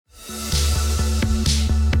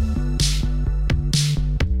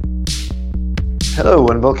Hello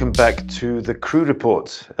and welcome back to the Crude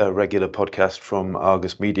Report, a regular podcast from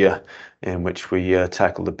Argus Media in which we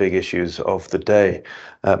tackle the big issues of the day.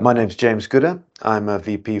 My name's James Gooder. I'm a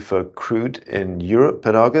VP for Crude in Europe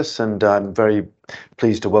at Argus, and I'm very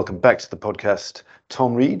pleased to welcome back to the podcast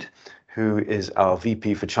Tom Reed, who is our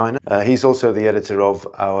VP for China. He's also the editor of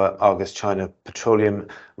our Argus China Petroleum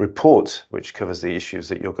Report, which covers the issues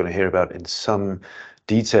that you're going to hear about in some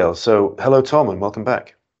detail. So hello, Tom, and welcome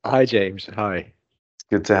back. Hi, James. Hi.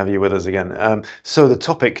 Good to have you with us again. So the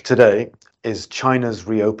topic today is China's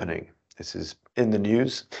reopening. This is in the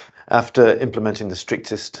news after implementing the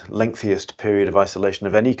strictest, lengthiest period of isolation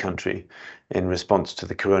of any country in response to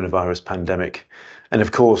the coronavirus pandemic. And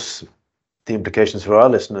of course, the implications for our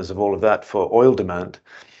listeners of all of that for oil demand.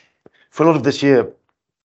 For a lot of this year,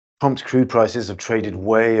 prompt crude prices have traded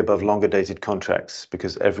way above longer dated contracts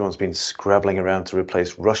because everyone's been scrabbling around to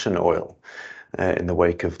replace Russian oil in the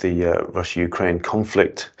wake of the Russia-Ukraine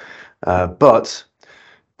conflict. But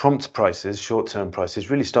prompt prices, short-term prices,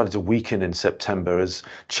 really started to weaken in September as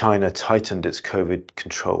China tightened its COVID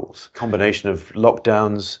controls. Combination of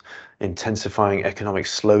lockdowns, intensifying economic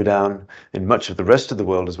slowdown in much of the rest of the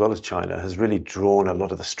world as well as China has really drawn a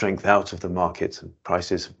lot of the strength out of the market, and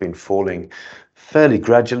prices have been falling fairly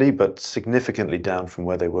gradually but significantly down from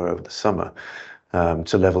where they were over the summer.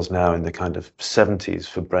 To levels now in the kind of 70s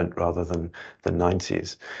for Brent rather than the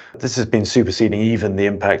 90s. This has been superseding even the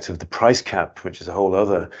impact of the price cap, which is a whole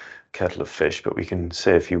other kettle of fish, but we can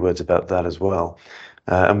say a few words about that as well.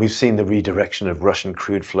 And we've seen the redirection of Russian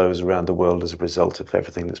crude flows around the world as a result of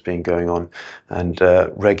everything that's been going on. And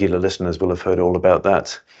regular listeners will have heard all about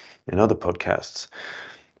that in other podcasts.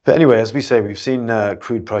 But anyway, as we say, we've seen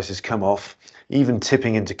crude prices come off, even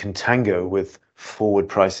tipping into contango with forward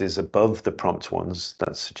prices above the prompt ones.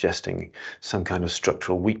 That's suggesting some kind of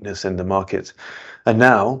structural weakness in the market. And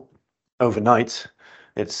now, overnight,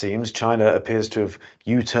 it seems, China appears to have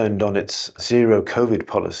U-turned on its zero COVID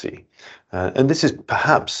policy. And this is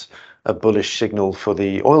perhaps a bullish signal for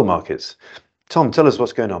the oil markets. Tom, tell us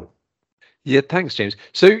what's going on. Yeah, thanks, James.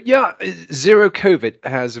 So, zero COVID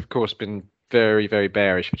has, of course, been very, very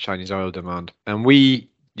bearish for Chinese oil demand. And we,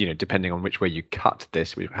 depending on which way you cut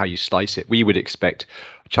this, how you slice it, we would expect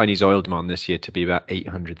Chinese oil demand this year to be about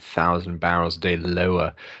 800,000 barrels a day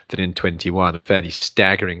lower than in 21, a fairly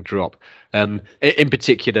staggering drop. In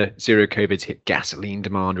particular, zero COVID's hit gasoline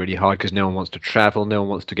demand really hard because no one wants to travel, no one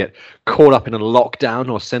wants to get caught up in a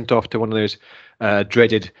lockdown or sent off to one of those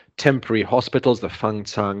dreaded temporary hospitals, the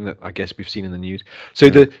Fengcang that I guess we've seen in the news. So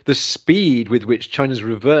the speed with which China's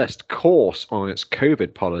reversed course on its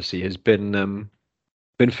COVID policy has been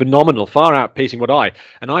phenomenal, far outpacing what I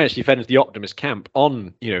actually fell into the optimist camp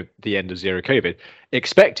on the end of zero COVID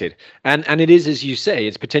expected, and it is, as you say,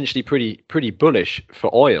 it's potentially pretty bullish for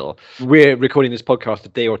oil. We're recording this podcast a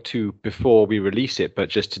day or two before we release it, but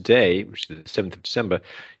just today, which is the 7th of December,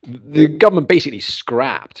 the government basically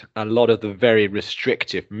scrapped a lot of the very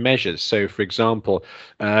restrictive measures. So, for example,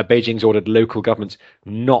 Beijing's ordered local governments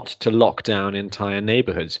not to lock down entire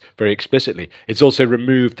neighborhoods very explicitly. It's also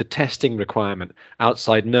removed the testing requirement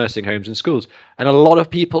outside nursing homes and schools. And a lot of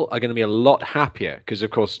people are going to be a lot happier because,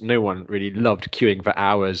 of course, no one really loved queuing for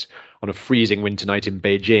hours on a freezing winter night in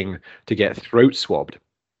Beijing to get throat swabbed.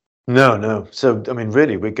 No. So, I mean,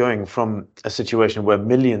 really, we're going from a situation where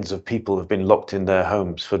millions of people have been locked in their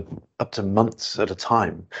homes for up to months at a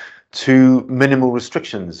time to minimal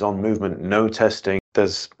restrictions on movement, no testing.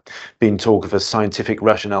 There's been talk of a scientific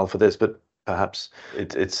rationale for this, but perhaps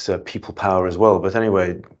it's people power as well. But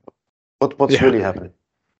anyway, what's really happening?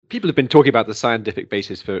 People have been talking about the scientific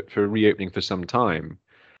basis for reopening for some time.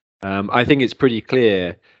 I think it's pretty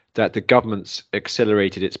clear that the government's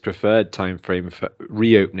accelerated its preferred timeframe for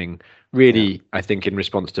reopening, really, I think, in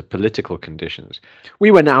response to political conditions.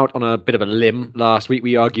 We went out on a bit of a limb last week.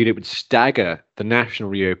 We argued it would stagger the national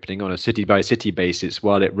reopening on a city-by-city basis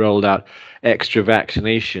while it rolled out extra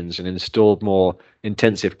vaccinations and installed more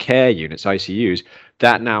intensive care units, ICUs.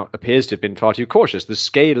 That now appears to have been far too cautious. The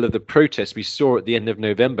scale of the protests we saw at the end of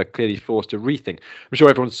November clearly forced a rethink. I'm sure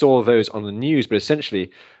everyone saw those on the news, but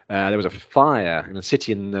essentially there was a fire in a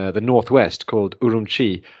city in the northwest called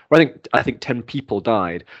Urumqi, where I think 10 people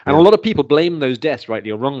died. And a lot of people blame those deaths,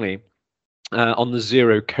 rightly or wrongly, on the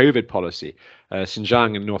zero COVID policy.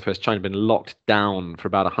 Xinjiang in northwest China had been locked down for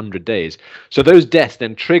about 100 days. So those deaths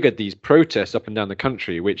then triggered these protests up and down the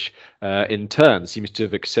country, which in turn seems to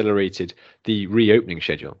have accelerated the reopening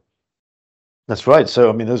schedule. That's right. So,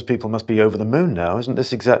 I mean, those people must be over the moon now. Isn't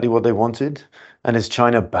this exactly what they wanted? And is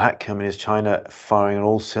China back? I mean, is China firing on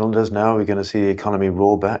all cylinders now? Are we going to see the economy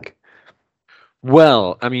roar back?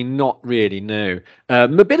 Well, I mean, not really, no.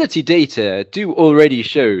 Mobility data do already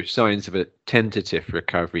show signs of a tentative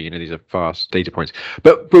recovery. These are fast data points.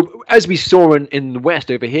 But as we saw in the West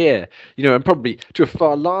over here, and probably to a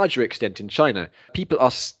far larger extent in China, people are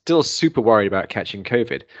still super worried about catching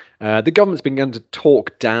COVID. The government's begun to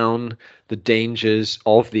talk down the dangers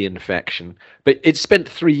of the infection, but it spent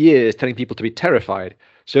 3 years telling people to be terrified.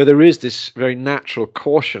 So there is this very natural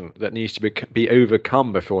caution that needs to be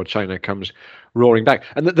overcome before China comes roaring back.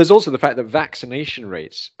 And there's also the fact that vaccination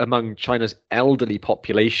rates among China's elderly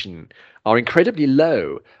population are incredibly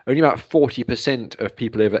low. Only about 40% of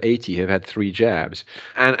people over 80 have had 3 jabs.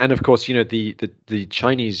 And of course, the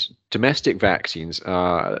Chinese domestic vaccines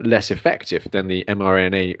are less effective than the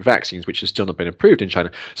mRNA vaccines, which have still not been approved in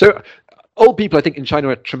China. So old people, I think, in China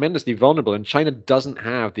are tremendously vulnerable, and China doesn't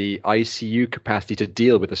have the ICU capacity to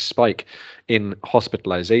deal with a spike in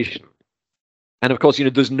hospitalization. And of course,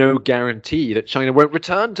 there's no guarantee that China won't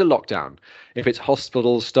return to lockdown if its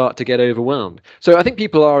hospitals start to get overwhelmed. So I think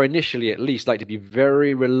people are initially, at least, like to be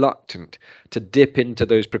very reluctant to dip into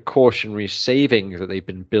those precautionary savings that they've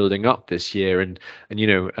been building up this year and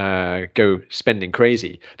go spending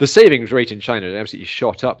crazy. The savings rate in China absolutely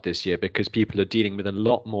shot up this year because people are dealing with a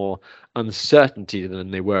lot more uncertainty than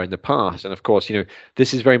they were in the past. And of course,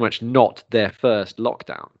 this is very much not their first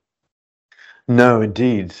lockdown. No,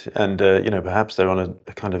 indeed. And, perhaps they're on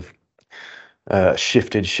a kind of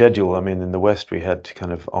shifted schedule. I mean, in the West, we had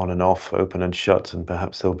kind of on and off, open and shut, and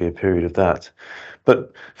perhaps there'll be a period of that.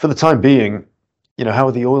 But for the time being, how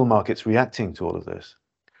are the oil markets reacting to all of this?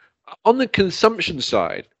 On the consumption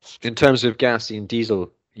side, in terms of gasoline,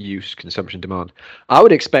 diesel use, consumption, demand, I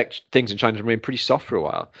would expect things in China to remain pretty soft for a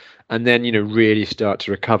while, and then really start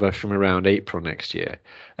to recover from around April next year.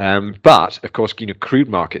 But of course, crude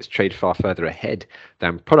markets trade far further ahead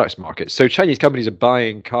than products markets. So Chinese companies are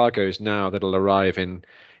buying cargoes now that'll arrive in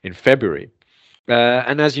February.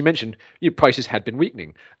 And as you mentioned, prices had been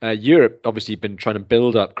weakening. Europe obviously been trying to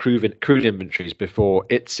build up crude inventories before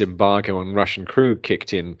its embargo on Russian crude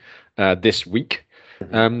kicked in this week.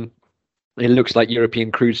 It looks like European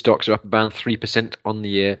crude stocks are up about 3% on the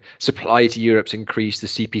year. Supply to Europe's increased. The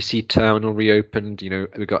CPC terminal reopened.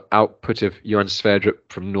 We've got output of Johan Sverdrup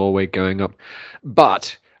from Norway going up.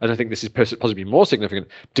 But, and I think this is possibly more significant,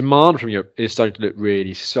 demand from Europe is starting to look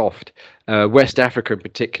really soft. West Africa in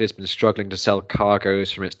particular has been struggling to sell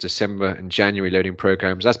cargoes from its December and January loading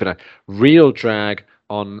programs. That's been a real drag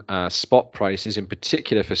on spot prices, in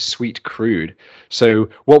particular for sweet crude. So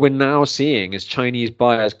what we're now seeing is Chinese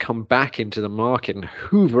buyers come back into the market and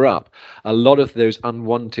hoover up a lot of those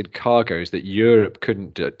unwanted cargoes that Europe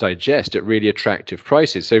couldn't digest at really attractive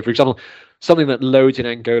prices. So, for example, something that loads in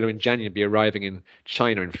Angola in January be arriving in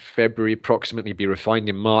China in February, approximately be refined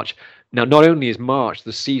in March. Now, not only is March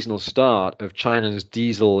the seasonal start of China's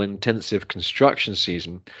diesel-intensive construction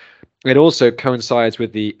season, it also coincides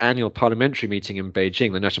with the annual parliamentary meeting in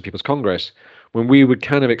Beijing, the National People's Congress, when we would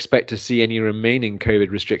kind of expect to see any remaining COVID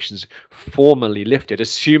restrictions formally lifted,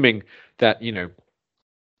 assuming that,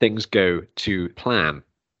 things go to plan.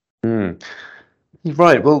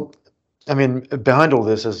 Right. Well, I mean, behind all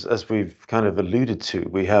this, as we've kind of alluded to,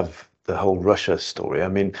 we have the whole Russia story. I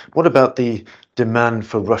mean, what about the demand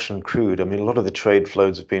for Russian crude? I mean, a lot of the trade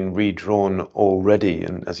flows have been redrawn already.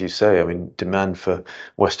 And as you say, I mean, demand for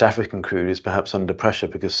West African crude is perhaps under pressure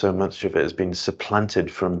because so much of it has been supplanted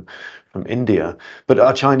from India. But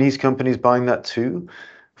are Chinese companies buying that too?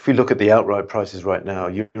 If we look at the outright prices right now,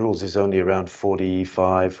 Urals is only around $45,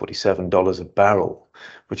 $47 a barrel,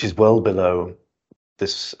 which is well below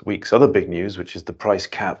this week's other big news, which is the price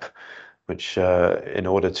cap, which in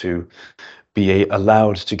order to be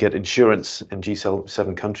allowed to get insurance in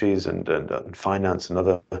G7 countries and finance and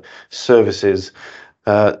other services,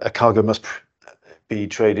 a cargo must be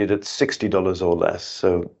traded at $60 or less.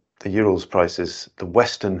 So the Urals prices, the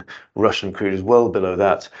Western Russian crude is well below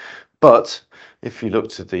that. But if you look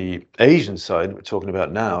to the Asian side, we're talking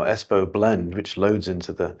about now, ESPO blend, which loads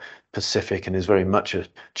into the Pacific and is very much a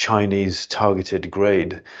Chinese targeted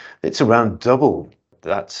grade, it's around double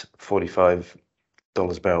that $45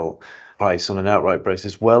 barrel price on an outright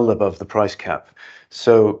basis, well above the price cap.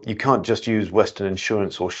 So you can't just use Western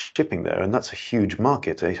insurance or shipping there, and that's a huge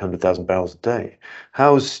market, 800,000 barrels a day.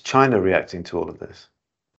 How's China reacting to all of this?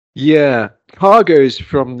 Yeah, cargoes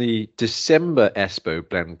from the December ESPO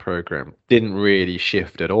blend program didn't really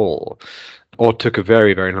shift at all, or took a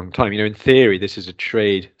very, very long time. In theory, this is a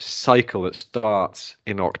trade cycle that starts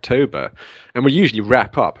in October and will usually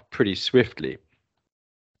wrap up pretty swiftly.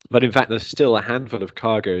 But in fact, there's still a handful of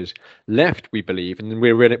cargoes left, we believe, and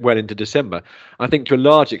we're well into December. I think to a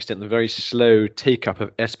large extent, the very slow take-up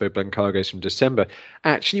of Espo blend cargoes from December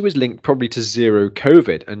actually was linked probably to zero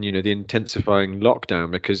COVID and, the intensifying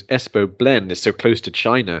lockdown, because Espo blend is so close to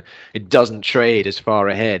China. It doesn't trade as far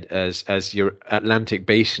ahead as your Atlantic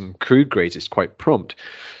Basin crude grades. It's quite prompt.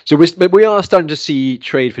 So we are starting to see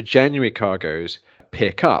trade for January cargoes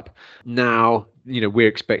pick up. Now, we're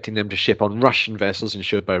expecting them to ship on Russian vessels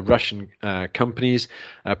insured by Russian companies,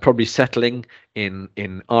 probably settling in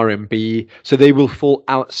RMB. So they will fall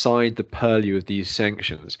outside the purview of these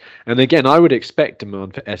sanctions. And again, I would expect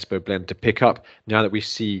demand for Espo blend to pick up now that we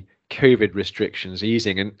see COVID restrictions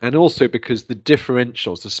easing, and also because the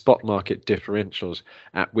differentials, the spot market differentials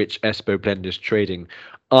at which Espo blend is trading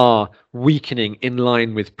are weakening in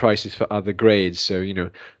line with prices for other grades. So,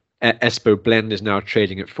 Espo blend is now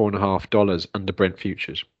trading at $4.50 under Brent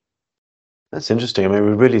futures. That's interesting. I mean,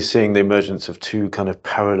 we're really seeing the emergence of two kind of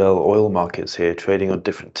parallel oil markets here, trading on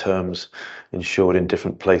different terms, insured in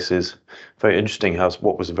different places. Very interesting how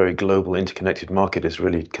what was a very global, interconnected market is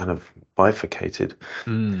really kind of bifurcated.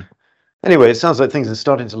 Anyway, it sounds like things are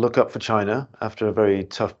starting to look up for China after a very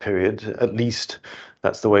tough period. At least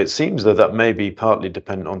that's the way it seems, though that may be partly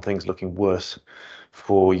dependent on things looking worse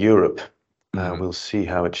for Europe. We'll see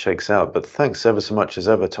how it shakes out. But thanks ever so much as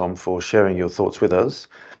ever, Tom, for sharing your thoughts with us.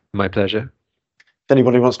 My pleasure. If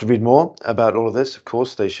anybody wants to read more about all of this, of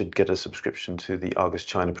course, they should get a subscription to the Argus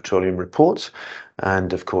China Petroleum Report.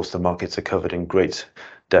 And of course, the markets are covered in great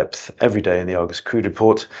depth every day in the Argus Crude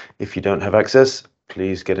Report. If you don't have access,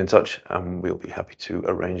 please get in touch and we'll be happy to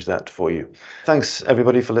arrange that for you. Thanks,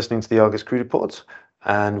 everybody, for listening to the Argus Crude Report.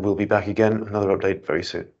 And we'll be back again with another update very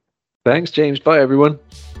soon. Thanks, James. Bye, everyone.